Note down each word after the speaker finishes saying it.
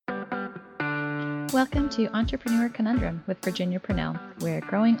Welcome to Entrepreneur Conundrum with Virginia Purnell, where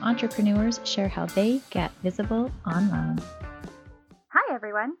growing entrepreneurs share how they get visible online. Hi,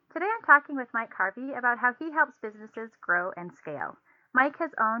 everyone. Today I'm talking with Mike Harvey about how he helps businesses grow and scale. Mike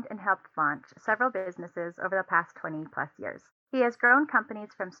has owned and helped launch several businesses over the past 20 plus years. He has grown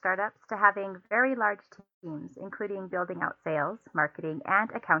companies from startups to having very large teams, including building out sales, marketing, and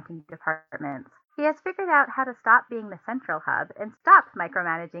accounting departments. He has figured out how to stop being the central hub and stop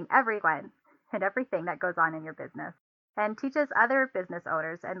micromanaging everyone and everything that goes on in your business, and teaches other business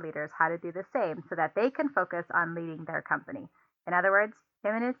owners and leaders how to do the same so that they can focus on leading their company. In other words,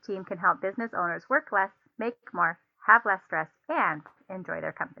 him and his team can help business owners work less, make more, have less stress, and enjoy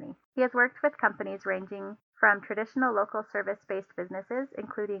their company. He has worked with companies ranging from traditional local service-based businesses,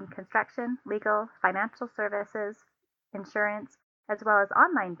 including construction, legal, financial services, insurance, as well as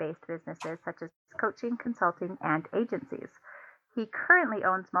online-based businesses such as coaching, consulting, and agencies. He currently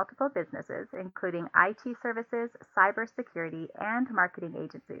owns multiple businesses, including IT services, cybersecurity, and marketing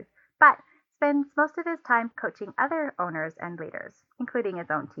agencies, but spends most of his time coaching other owners and leaders, including his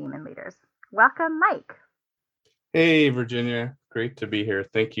own team and leaders. Welcome, Mike. Hey, Virginia. Great to be here.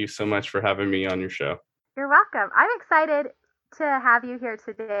 Thank you so much for having me on your show. You're welcome. I'm excited to have you here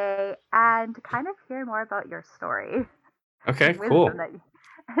today and kind of hear more about your story. Okay, cool.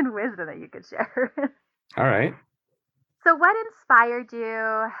 Wisdom that you could share. All right. So what inspired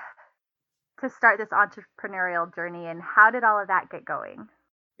you to start this entrepreneurial journey, and how did all of that get going?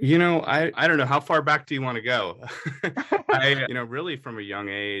 You know, I don't know, how far back do you want to go? Really from a young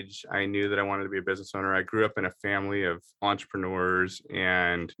age, I knew that I wanted to be a business owner. I grew up in a family of entrepreneurs,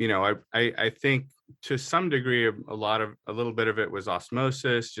 and, I think to some degree, a little bit of it was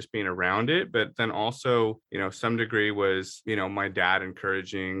osmosis, just being around it. But then also, some degree was, my dad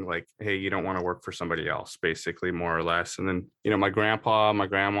encouraging, like, hey, you don't want to work for somebody else, basically, more or less. And then, my grandpa, my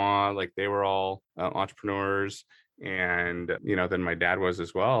grandma, like, they were all entrepreneurs. And, then my dad was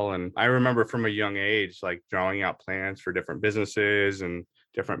as well. And I remember from a young age, like drawing out plans for different businesses and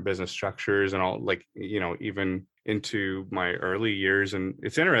different business structures and all, like, even into my early years. And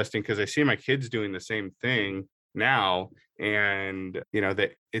it's interesting because I see my kids doing the same thing now. And,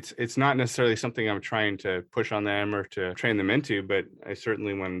 that it's not necessarily something I'm trying to push on them or to train them into, but I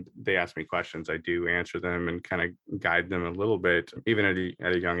certainly, when they ask me questions, I do answer them and kind of guide them a little bit, even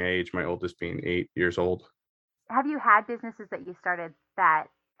at a young age, my oldest being 8 years old. Have you had businesses that you started that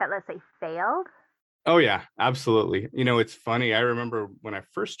let's say failed? Oh yeah, absolutely. It's funny. I remember when I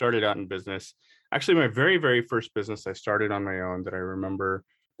first started out in business, actually my very, very first business I started on my own that I remember.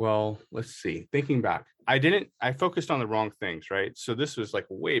 Well, let's see, thinking back, I focused on the wrong things, right? So this was like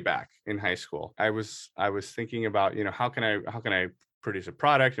way back in high school. I was thinking about, how can I produce a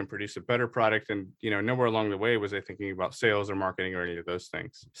product and produce a better product? And, nowhere along the way was I thinking about sales or marketing or any of those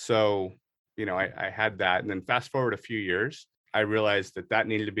things. So I had that. And then fast forward a few years, I realized that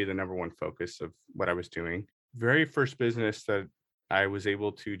needed to be the number one focus of what I was doing. Very first business that I was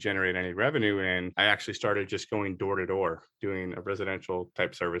able to generate any revenue in, I actually started just going door to door, doing a residential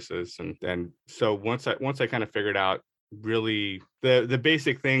type services. And so once I kind of figured out really the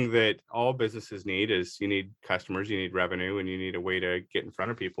basic thing that all businesses need is you need customers, you need revenue, and you need a way to get in front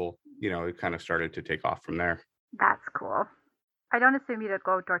of people, it kind of started to take off from there. That's cool. I don't assume you to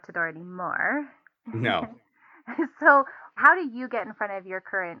go door to door anymore. No. So how do you get in front of your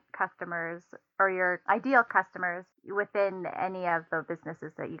current customers or your ideal customers within any of the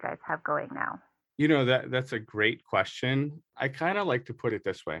businesses that you guys have going now? That's a great question. I kind of like to put it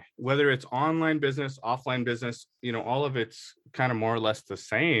this way, whether it's online business, offline business, all of it's kind of more or less the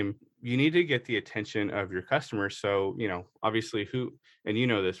same. You need to get the attention of your customers. So, obviously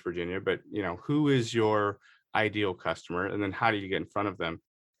and this, Virginia, but, who is your ideal customer? And then how do you get in front of them?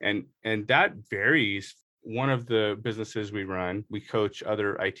 And that varies. One of the businesses we run, we coach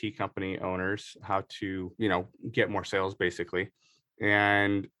other IT company owners how to, get more sales, basically.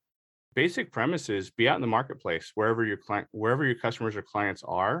 And basic premise is be out in the marketplace, wherever your customers or clients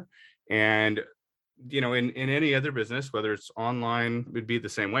are. And, in any other business, whether it's online, would be the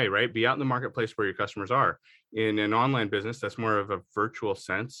same way, right? Be out in the marketplace where your customers are. In an online business, that's more of a virtual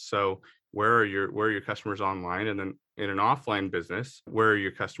sense. So where are your customers online? And then in an offline business, where are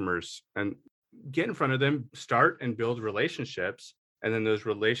your customers? And get in front of them, start and build relationships. And then those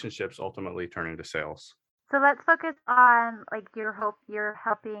relationships ultimately turn into sales. So let's focus on like you're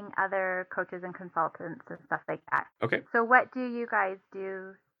helping other coaches and consultants and stuff like that. Okay. So what do you guys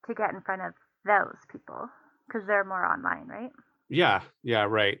do to get in front of those people? Because they're more online, right? Yeah,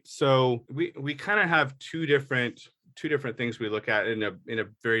 right. So we kind of have two different things we look at in a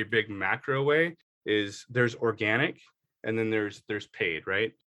very big macro way. Is there's organic and then there's paid,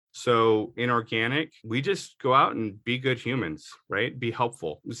 right? So in organic, we just go out and be good humans, right? Be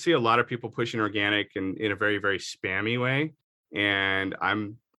helpful. We see a lot of people pushing organic in a very, very spammy way. And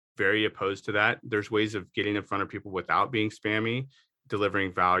I'm very opposed to that. There's ways of getting in front of people without being spammy,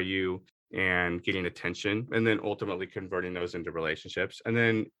 delivering value and getting attention, and then ultimately converting those into relationships. And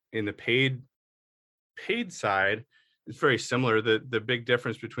then in the paid side, it's very similar. The big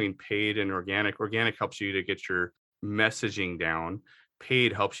difference between paid and organic helps you to get your messaging down.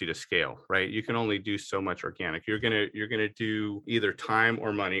 Paid helps you to scale, right? You can only do so much organic. You're gonna do either time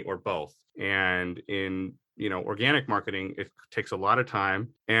or money or both. And in organic marketing, it takes a lot of time.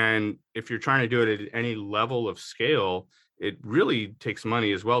 And if you're trying to do it at any level of scale, it really takes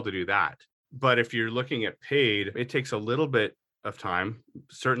money as well to do that. But if you're looking at paid, it takes a little bit of time,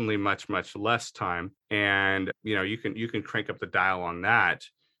 certainly much, much less time. And you can crank up the dial on that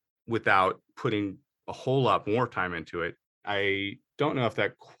without putting a whole lot more time into it. I don't know if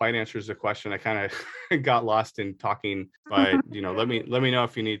that quite answers the question. I kind of got lost in talking, but let me know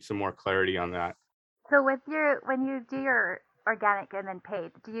if you need some more clarity on that. So when you do your organic and then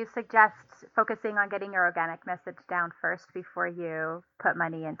paid, do you suggest focusing on getting your organic message down first before you put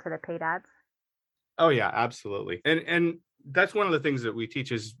money into the paid ads? Oh yeah, absolutely. And that's one of the things that we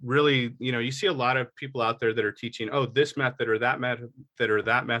teach is really, you see a lot of people out there that are teaching, oh, this method or that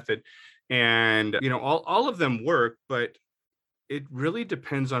method. And, all of them work, but it really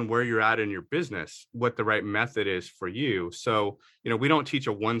depends on where you're at in your business, what the right method is for you. So, we don't teach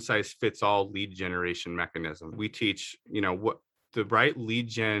a one size fits all lead generation mechanism. We teach, what the right lead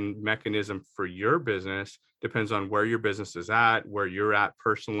gen mechanism for your business depends on where your business is at, where you're at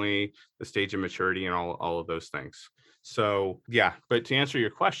personally, the stage of maturity, and all of those things. So yeah, but to answer your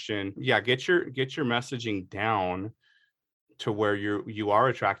question, yeah, get your messaging down to where you are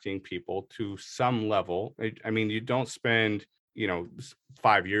attracting people to some level. I mean, you don't spend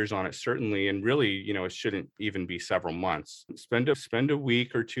 5 years on it, certainly, and really, it shouldn't even be several months. Spend a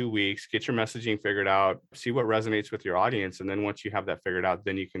week or 2 weeks, get your messaging figured out, see what resonates with your audience, and then once you have that figured out,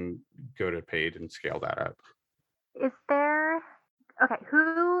 then you can go to paid and scale that up. Is there okay,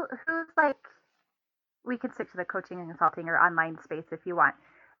 who's like we could stick to the coaching and consulting or online space if you want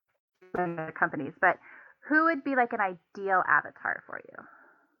companies, but who would be like an ideal avatar for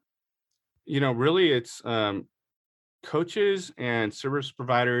you? Really, it's coaches and service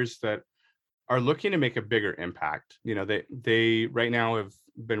providers that are looking to make a bigger impact. They right now have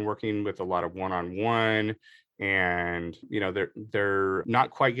been working with a lot of one-on-one, and they're not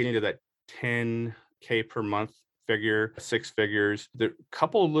quite getting to that 10K per month figure, six figures. There are a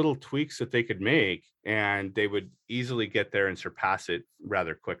couple of little tweaks that they could make, and they would easily get there and surpass it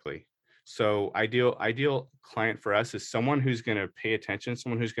rather quickly. So ideal client for us is someone who's going to pay attention,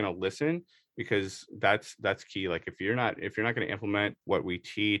 someone who's going to listen, because that's key. Like if you're not going to implement what we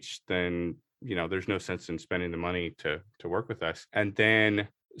teach, then there's no sense in spending the money to work with us. And then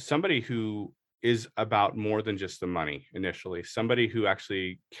somebody who is about more than just the money initially, somebody who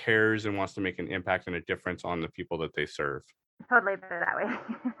actually cares and wants to make an impact and a difference on the people that they serve. Totally put it that way.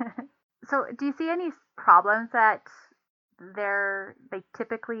 So, do you see any problems that they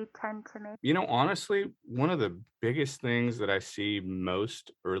typically tend to make? Honestly, one of the biggest things that I see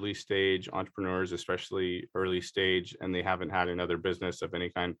most early stage entrepreneurs, especially early stage, and they haven't had another business of any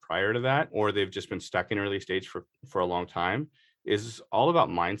kind prior to that, or they've just been stuck in early stage for a long time, is all about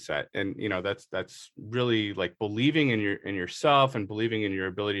mindset. And that's really like believing in yourself and believing in your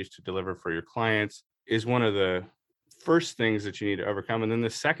abilities to deliver for your clients is one of the first things that you need to overcome. And then the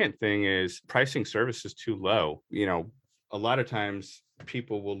second thing is pricing services too low. A lot of times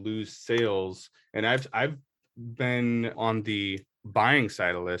people will lose sales, and I've been on the buying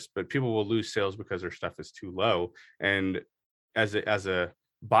side of this, but people will lose sales because their stuff is too low. And as a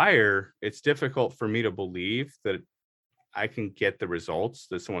buyer, it's difficult for me to believe that I can get the results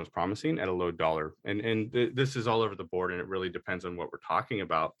that someone's promising at a low dollar. And this is all over the board, and it really depends on what we're talking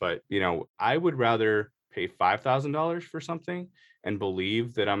about. But I would rather pay $5,000 for something and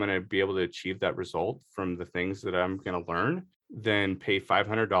believe that I'm going to be able to achieve that result from the things that I'm going to learn than pay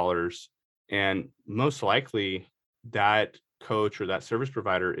 $500. And most likely that coach or that service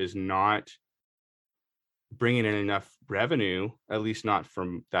provider is not bringing in enough revenue, at least not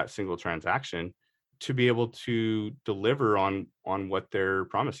from that single transaction, to be able to deliver on what they're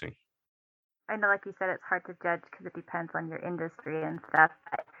promising. I know, like you said, it's hard to judge because it depends on your industry and stuff.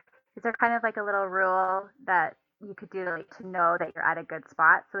 But is there kind of like a little rule that you could do like to know that you're at a good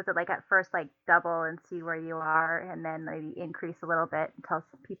spot? So is it like at first like double and see where you are, and then maybe increase a little bit until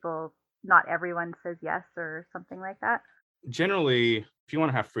people, not everyone says yes or something like that? Generally, if you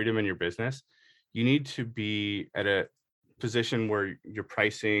want to have freedom in your business, you need to be at a position where your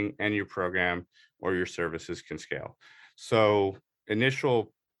pricing and your program or your services can scale. So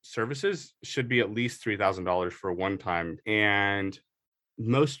initial services should be at least $3,000 for a one time. And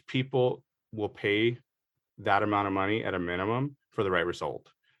most people will pay that amount of money at a minimum for the right result.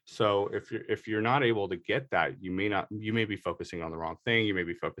 So if you're not able to get that, you may be focusing on the wrong thing, you may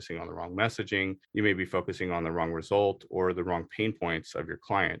be focusing on the wrong messaging, you may be focusing on the wrong result or the wrong pain points of your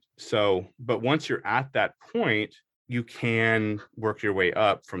client. So, but once you're at that point, you can work your way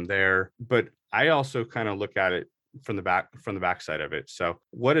up from there. But I also kind of look at it from the back side of it. So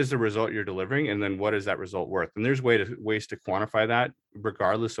what is the result you're delivering? And then what is that result worth? And there's ways to quantify that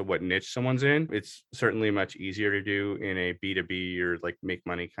regardless of what niche someone's in. It's certainly much easier to do in a B2B or like make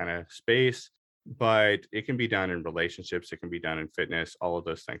money kind of space, but it can be done in relationships. It can be done in fitness, all of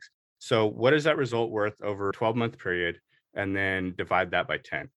those things. So what is that result worth over a 12-month period? And then divide that by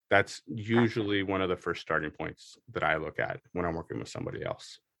 10. That's usually one of the first starting points that I look at when I'm working with somebody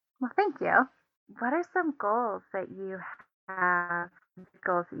else. Well, thank you. What are some goals that you have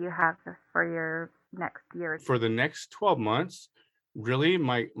for your next year? For the next 12 months, really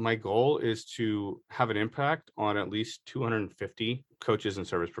my goal is to have an impact on at least 250 coaches and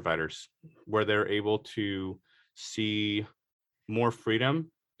service providers where they're able to see more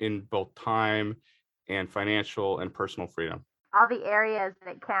freedom in both time and financial and personal freedom. All the areas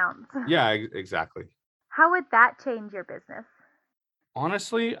that it counts. Yeah, exactly. How would that change your business?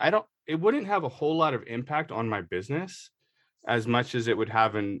 Honestly, it wouldn't have a whole lot of impact on my business as much as it would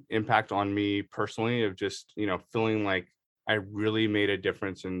have an impact on me personally of just, feeling like I really made a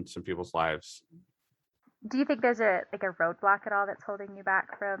difference in some people's lives. Do you think there's a roadblock at all that's holding you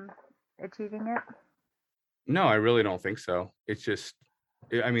back from achieving it? No, I really don't think so. It's just,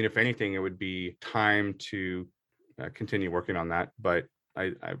 if anything, it would be time to continue working on that. But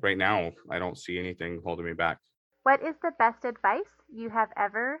I right now, I don't see anything holding me back. What is the best advice you have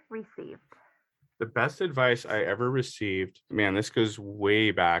ever received? The best advice I ever received, man, this goes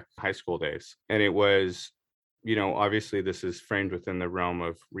way back high school days. And it was, obviously this is framed within the realm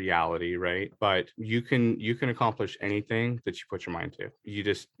of reality, right? But you can accomplish anything that you put your mind to. You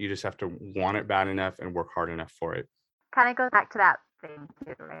just have to want it bad enough and work hard enough for it. Kind of goes back to that thing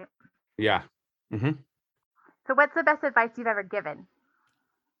too, right? Yeah. Mm-hmm. So what's the best advice you've ever given?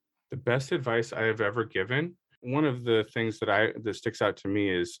 The best advice I have ever given, one of the things that sticks out to me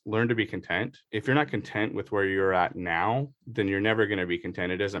is learn to be content. If you're not content with where you're at now, then you're never going to be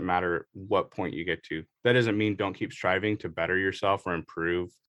content. It doesn't matter what point you get to. That doesn't mean don't keep striving to better yourself or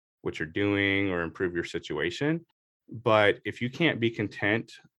improve what you're doing or improve your situation. But if you can't be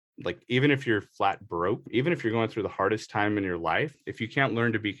content, like even if you're flat broke, even if you're going through the hardest time in your life, if you can't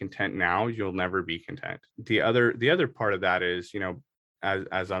learn to be content now, you'll never be content. The other part of that is,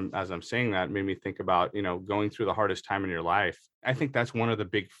 as I'm saying that, made me think about, going through the hardest time in your life. I think that's one of the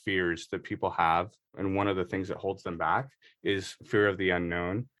big fears that people have. And one of the things that holds them back is fear of the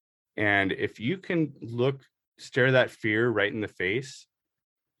unknown. And if you can stare that fear right in the face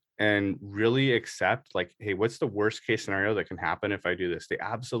and really accept like, hey, what's the worst case scenario that can happen if I do this? The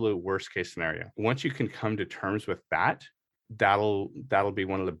absolute worst case scenario. Once you can come to terms with that, that'll be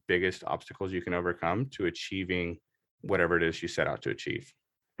one of the biggest obstacles you can overcome to achieving whatever it is you set out to achieve.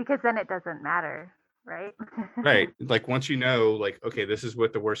 Because then it doesn't matter, right? Right. Like once you know, like, okay, this is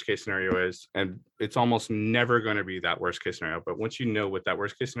what the worst case scenario is, and it's almost never going to be that worst case scenario. But once you know what that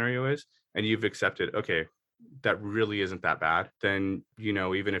worst case scenario is, and you've accepted, okay, that really isn't that bad, then,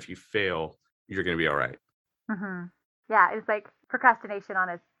 even if you fail, you're going to be all right. Mm-hmm. Yeah. It's like procrastination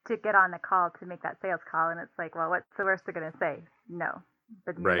to get on the call to make that sales call. And it's like, well, what's the worst they're going to say? No.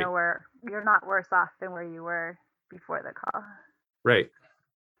 But you know where you're not worse off than where you were before the call. Right.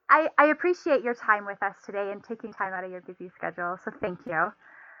 I appreciate your time with us today and taking time out of your busy schedule. So thank you.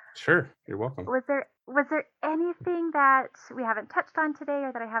 Sure. You're welcome. Was there anything that we haven't touched on today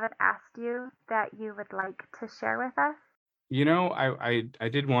or that I haven't asked you that you would like to share with us? I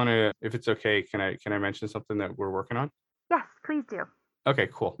did want to, if it's okay, can I mention something that we're working on? Yes, please do. Okay,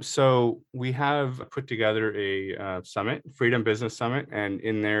 cool. So we have put together a summit, Freedom Business Summit, and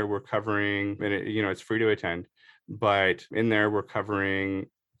in there we're covering, and it's free to attend, but in there we're covering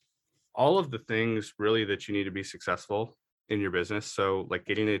all of the things really that you need to be successful in your business. So like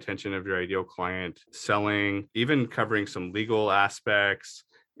getting the attention of your ideal client, selling, even covering some legal aspects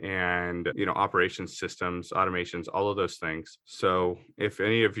and, operations systems, automations, all of those things. So if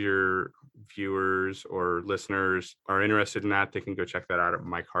any of your viewers or listeners are interested in that, they can go check that out at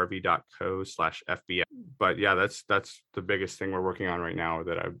mikeharvey.co/FBS. But yeah, that's the biggest thing we're working on right now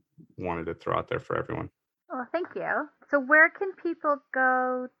that I wanted to throw out there for everyone. Well, thank you. So where can people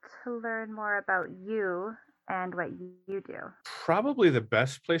go to learn more about you and what you do? Probably the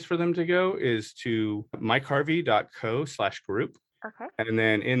best place for them to go is to mikeharvey.co/group. Okay. And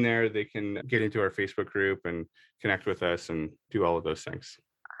then in there, they can get into our Facebook group and connect with us and do all of those things.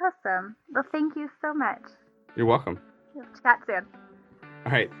 Awesome. Well, thank you so much. You're welcome. We'll chat soon.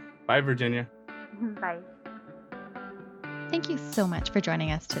 All right. Bye, Virginia. Bye. Thank you so much for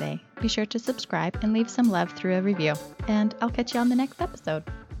joining us today. Be sure to subscribe and leave some love through a review. And I'll catch you on the next episode.